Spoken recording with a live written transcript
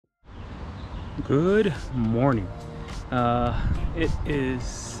Good morning. It is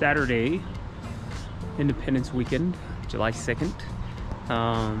Saturday, Independence Weekend, July 2nd.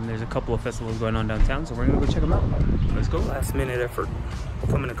 There's a couple of festivals going on downtown, so we're gonna go check them out. Let's go. Last minute effort.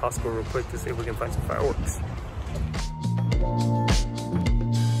 Coming to Costco real quick to see if we can find some fireworks.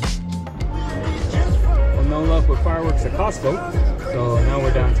 Well, no luck with fireworks at Costco, so now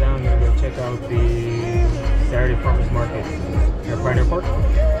we're downtown. We're gonna go check out the Saturday Farmers Market near Pioneer Park.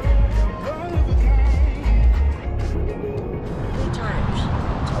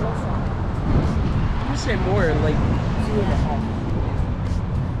 Say more like 2.5.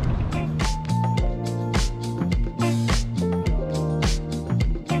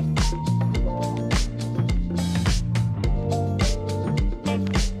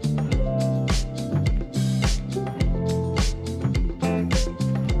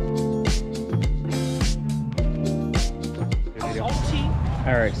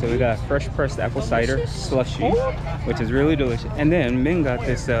 All right, so we got fresh pressed apple cider slushy, which is really delicious, and then Min got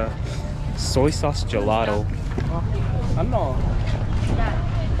this soy sauce gelato. I know.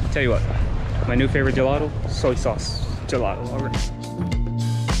 Tell you what, my new favorite gelato, soy sauce gelato.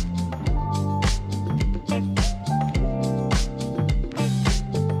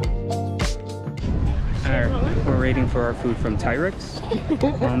 Alright, we're waiting for our food from Tyrex.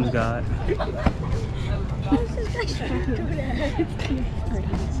 Mom's got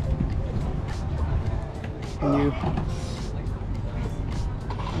can you?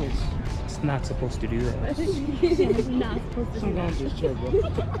 It's not supposed to do that. It's not supposed to do that. Just chill, bro.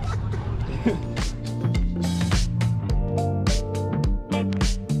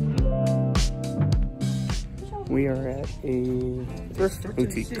 We are at a thrift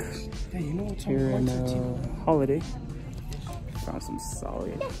boutique here in Holiday. Found some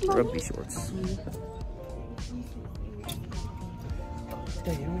solid rugby shorts.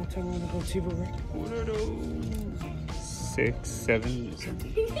 Hey, you know what time we're gonna go TV, right? What are those? 6, 7,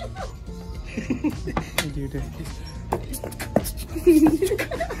 something.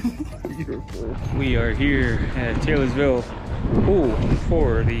 We are here at Taylorsville Pool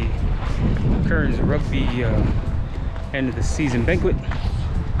for the Kearns Rugby end of the season banquet.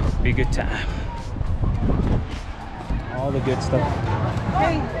 Be a good time. All the good stuff.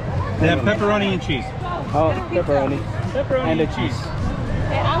 They have pepperoni and cheese. Oh, pepperoni. Pepperoni and a cheese.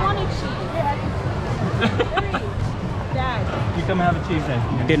 Hey, I want a cheese. Dad. You come have a cheese then.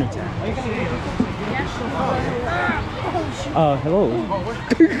 Dinner time. Hello.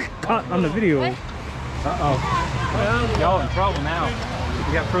 Caught on the video. Uh-oh. Well, y'all in trouble now.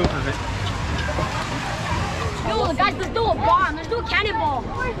 We got proof of it. Yo, guys, let's do a bomb. Let's do a cannonball.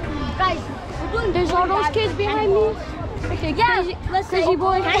 Guys, we're doing. There's all those kids behind me. Okay, yeah. Let's crazy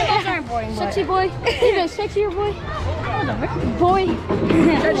boy. Cannonballs aren't boring. Sexy boy. Even sexier boy. Boy.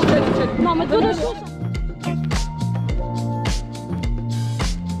 No, I'm gonna do this.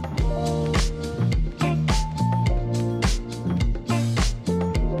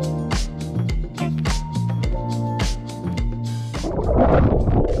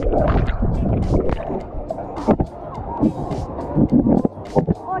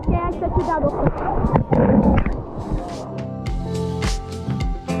 Ok, esta cuidado.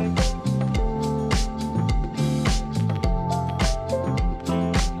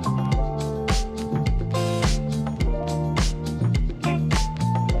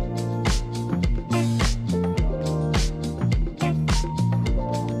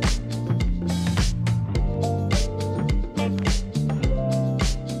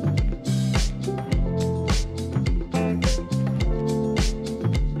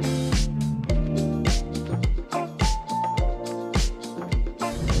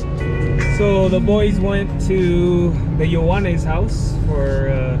 So the boys went to the Ioane's house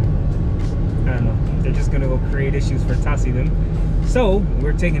for, I don't know, they're just gonna go create issues for Tassi them. So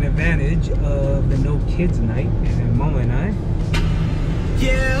we're taking advantage of the no kids night, and Mama and I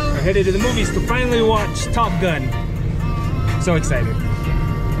are headed to the movies to finally watch Top Gun. So excited.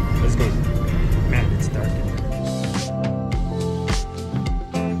 Let's go. Man, it's dark.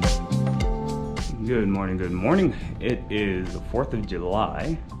 Good morning, good morning. It is the 4th of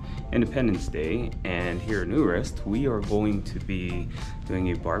July. Independence Day, and here at New Rest we are going to be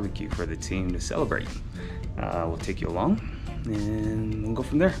doing a barbecue for the team to celebrate. We'll take you along and we'll go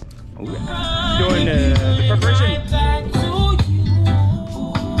from there. Okay. Doing the preparation.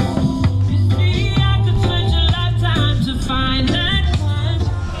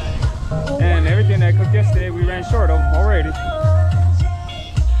 And everything that I cooked yesterday we ran short of already.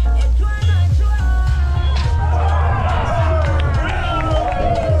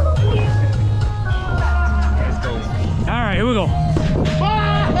 Here we go.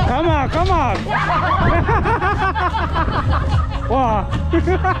 Come on, come on. Wow.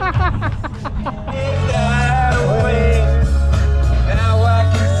 Now I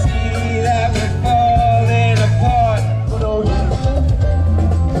can see that we're falling apart.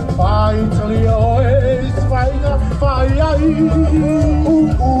 Finally, always find a fire. Ooh,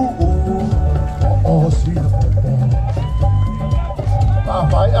 ooh, ooh. Oh, see the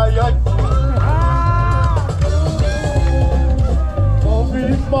fire.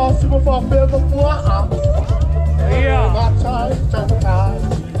 Yeah.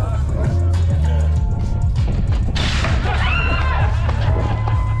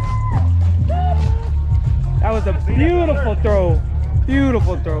 That was a beautiful throw.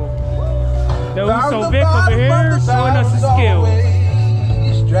 Beautiful throw. The Uso Vic over here showing us his skill.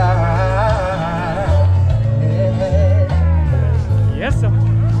 Yes, sir.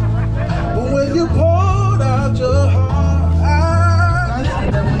 When you poured out your heart.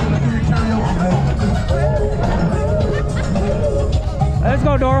 Let's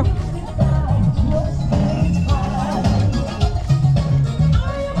go, Dora.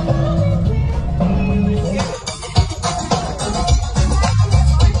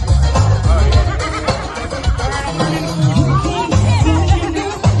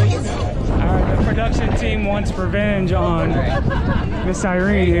 Alright, the production team wants revenge on Miss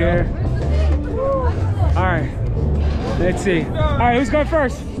Irene here. Alright, let's see. Alright, who's going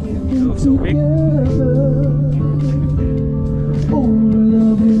first? Oh, so big.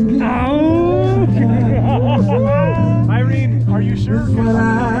 Irene, are you sure?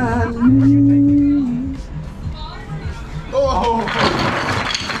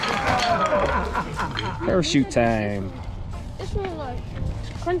 Parachute time. This one like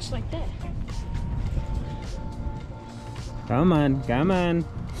crunch like that. Come on, come on,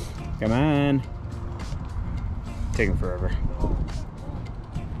 come on. Taking forever.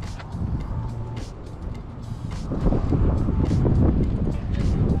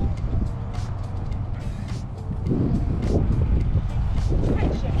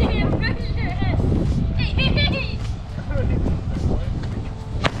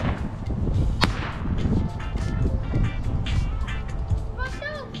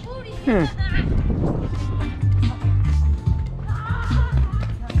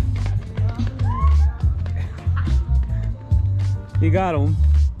 You got him.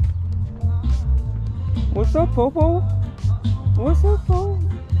 What's up, Popo? What's up, Popo?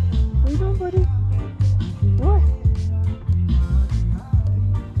 What you doing, buddy? What?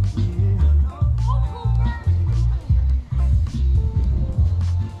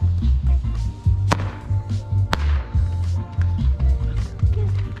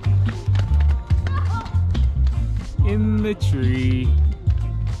 In the tree.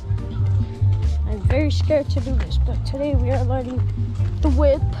 I'm very scared to do this, but today we are learning the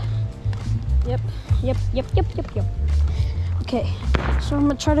whip. Yep. Okay, so I'm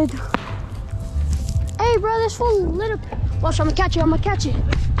gonna try to do. Hey, bro, this fool little. Watch, I'm gonna catch you.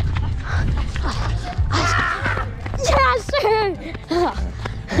 Yes, sir.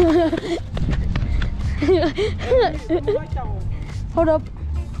 Hold up.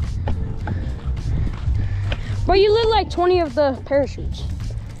 Bro, you lit like 20 of the parachutes.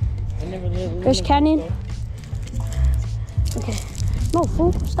 I never lived. There's canyon. Okay. No,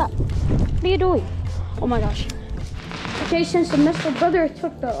 fool. Stop. What are you doing? Oh my gosh. Okay, since the Mr. Brother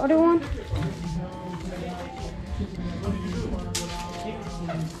took the other one.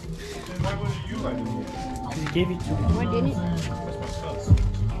 Just gave it to me. No, I didn't.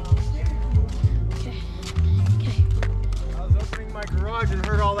 Okay. I was opening my garage and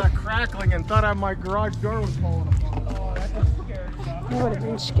heard all that crackling and thought my garage door was falling apart. Oh, that's scary. That would have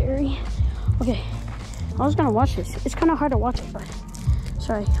been scary. Okay. I was gonna watch this. It's kind of hard to watch it, but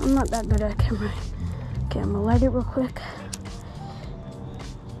sorry, I'm not that good at camera. Okay, I'm gonna light it real quick.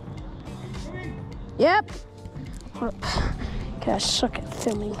 Yep. Hold up. Okay, I suck at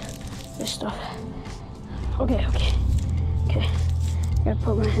filming this stuff. Okay. Gotta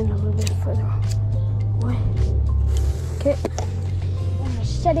put my hand a little bit further away. Okay. I'm gonna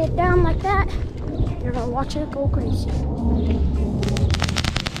set it down like that. You're gonna watch it go crazy.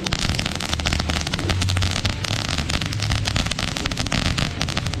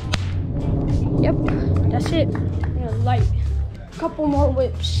 Yep, that's it. I'm gonna light a couple more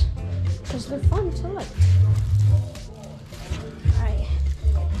whips because they're fun to light. Alright.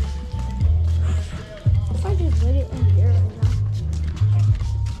 If I just lit it in here right now.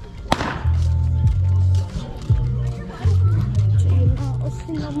 So you know, I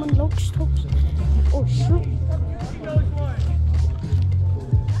think I'm on looks. Oh shoot.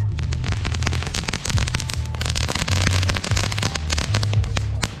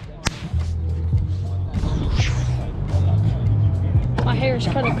 there was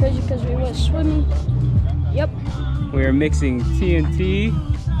kind of crazy because we went swimming. Yep. We are mixing TNT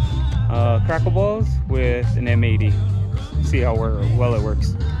crackle balls with an M80. See how well it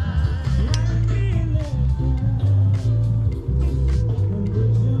works.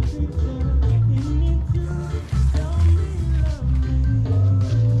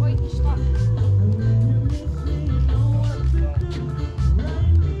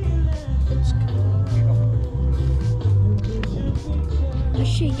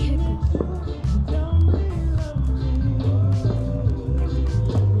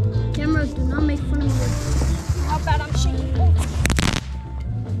 Camera, do not make fun of me. How bad I'm shaking.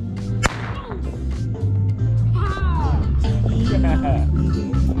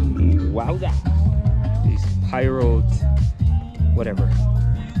 Wowza! These pyro, whatever.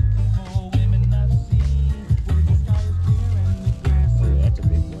 Oh, that's a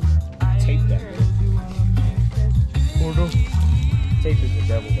big one. Tape that. Portal. Tape is the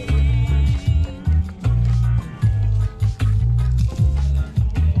devil, baby.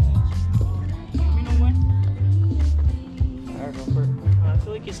 Alright, go for it. I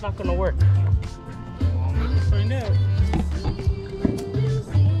feel like it's not gonna work. Well, let's find out.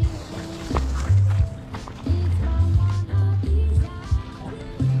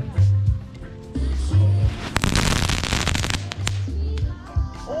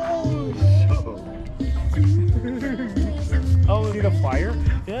 Oh, need a fire?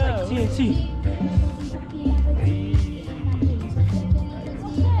 Yeah, like TNT.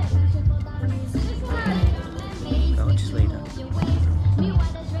 Go, just lay down.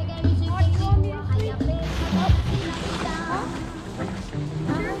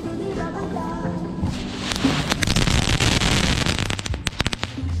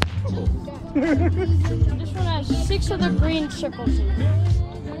 This one has 6 of the green circles in it.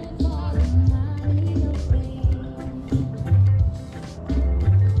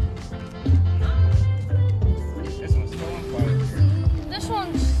 This one's still on fire. This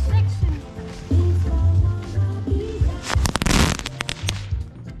one's 6.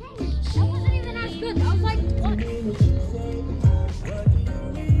 That wasn't even as good. I was like, what?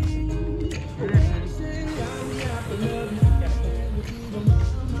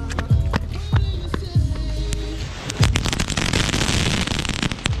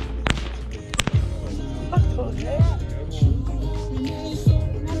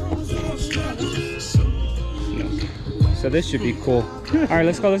 So this should be cool. All right,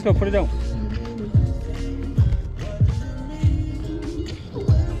 let's go, put it down.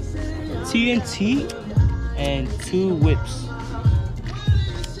 TNT and 2 whips.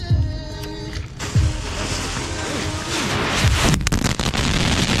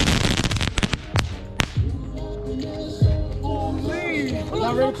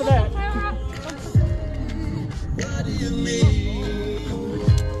 Not ready for that.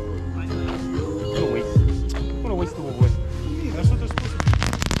 I'm gonna waste the wood. That's what they're supposed to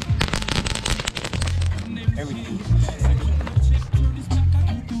do. Everything.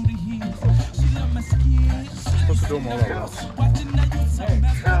 Supposed to do them all at once.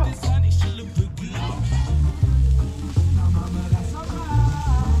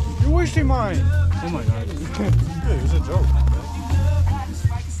 You're wasting mine. Oh my god. Good, it was a joke.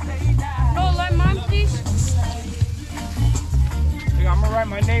 No, let mine, please. Hey, I'm gonna write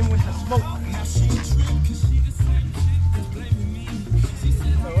my name with the smoke.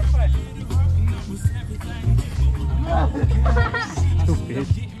 Stupid.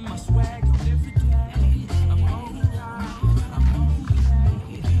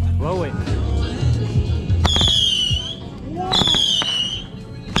 Blow it.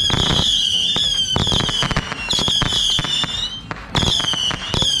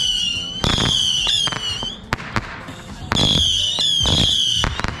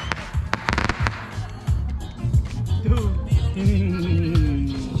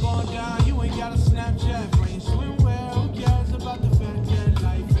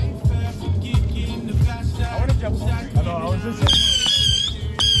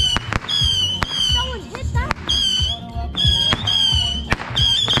 Someone hit that?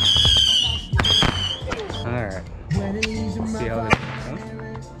 Alright. See how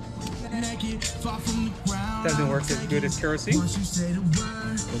this doesn't work as good as kerosene.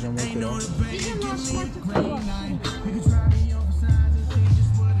 Doesn't work at all. These are not smart to play with.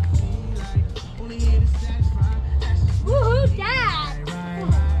 Woohoo, Dad!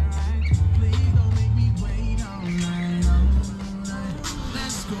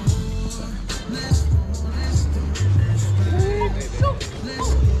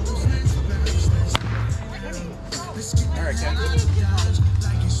 Alright, Ken.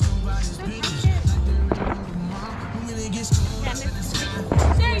 Damn it.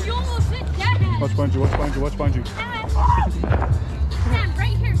 Watch behind you, watch behind you, watch behind you. Sam,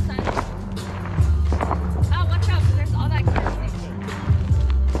 right here, son. Oh, watch out, there's all that cursing.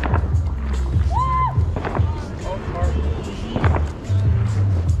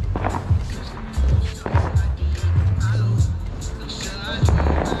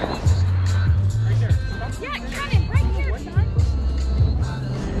 Yeah, Cannon, right here, son.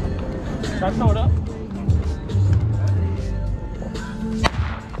 Should I throw it up?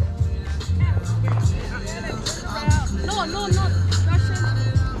 No, not Russian.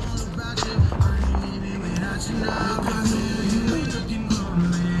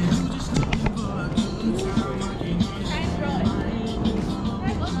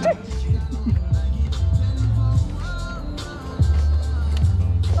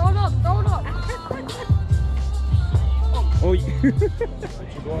 Throw it up. Oh, yeah.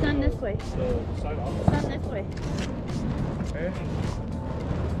 Sun this way. Sun this way.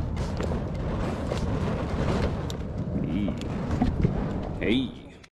 Hey.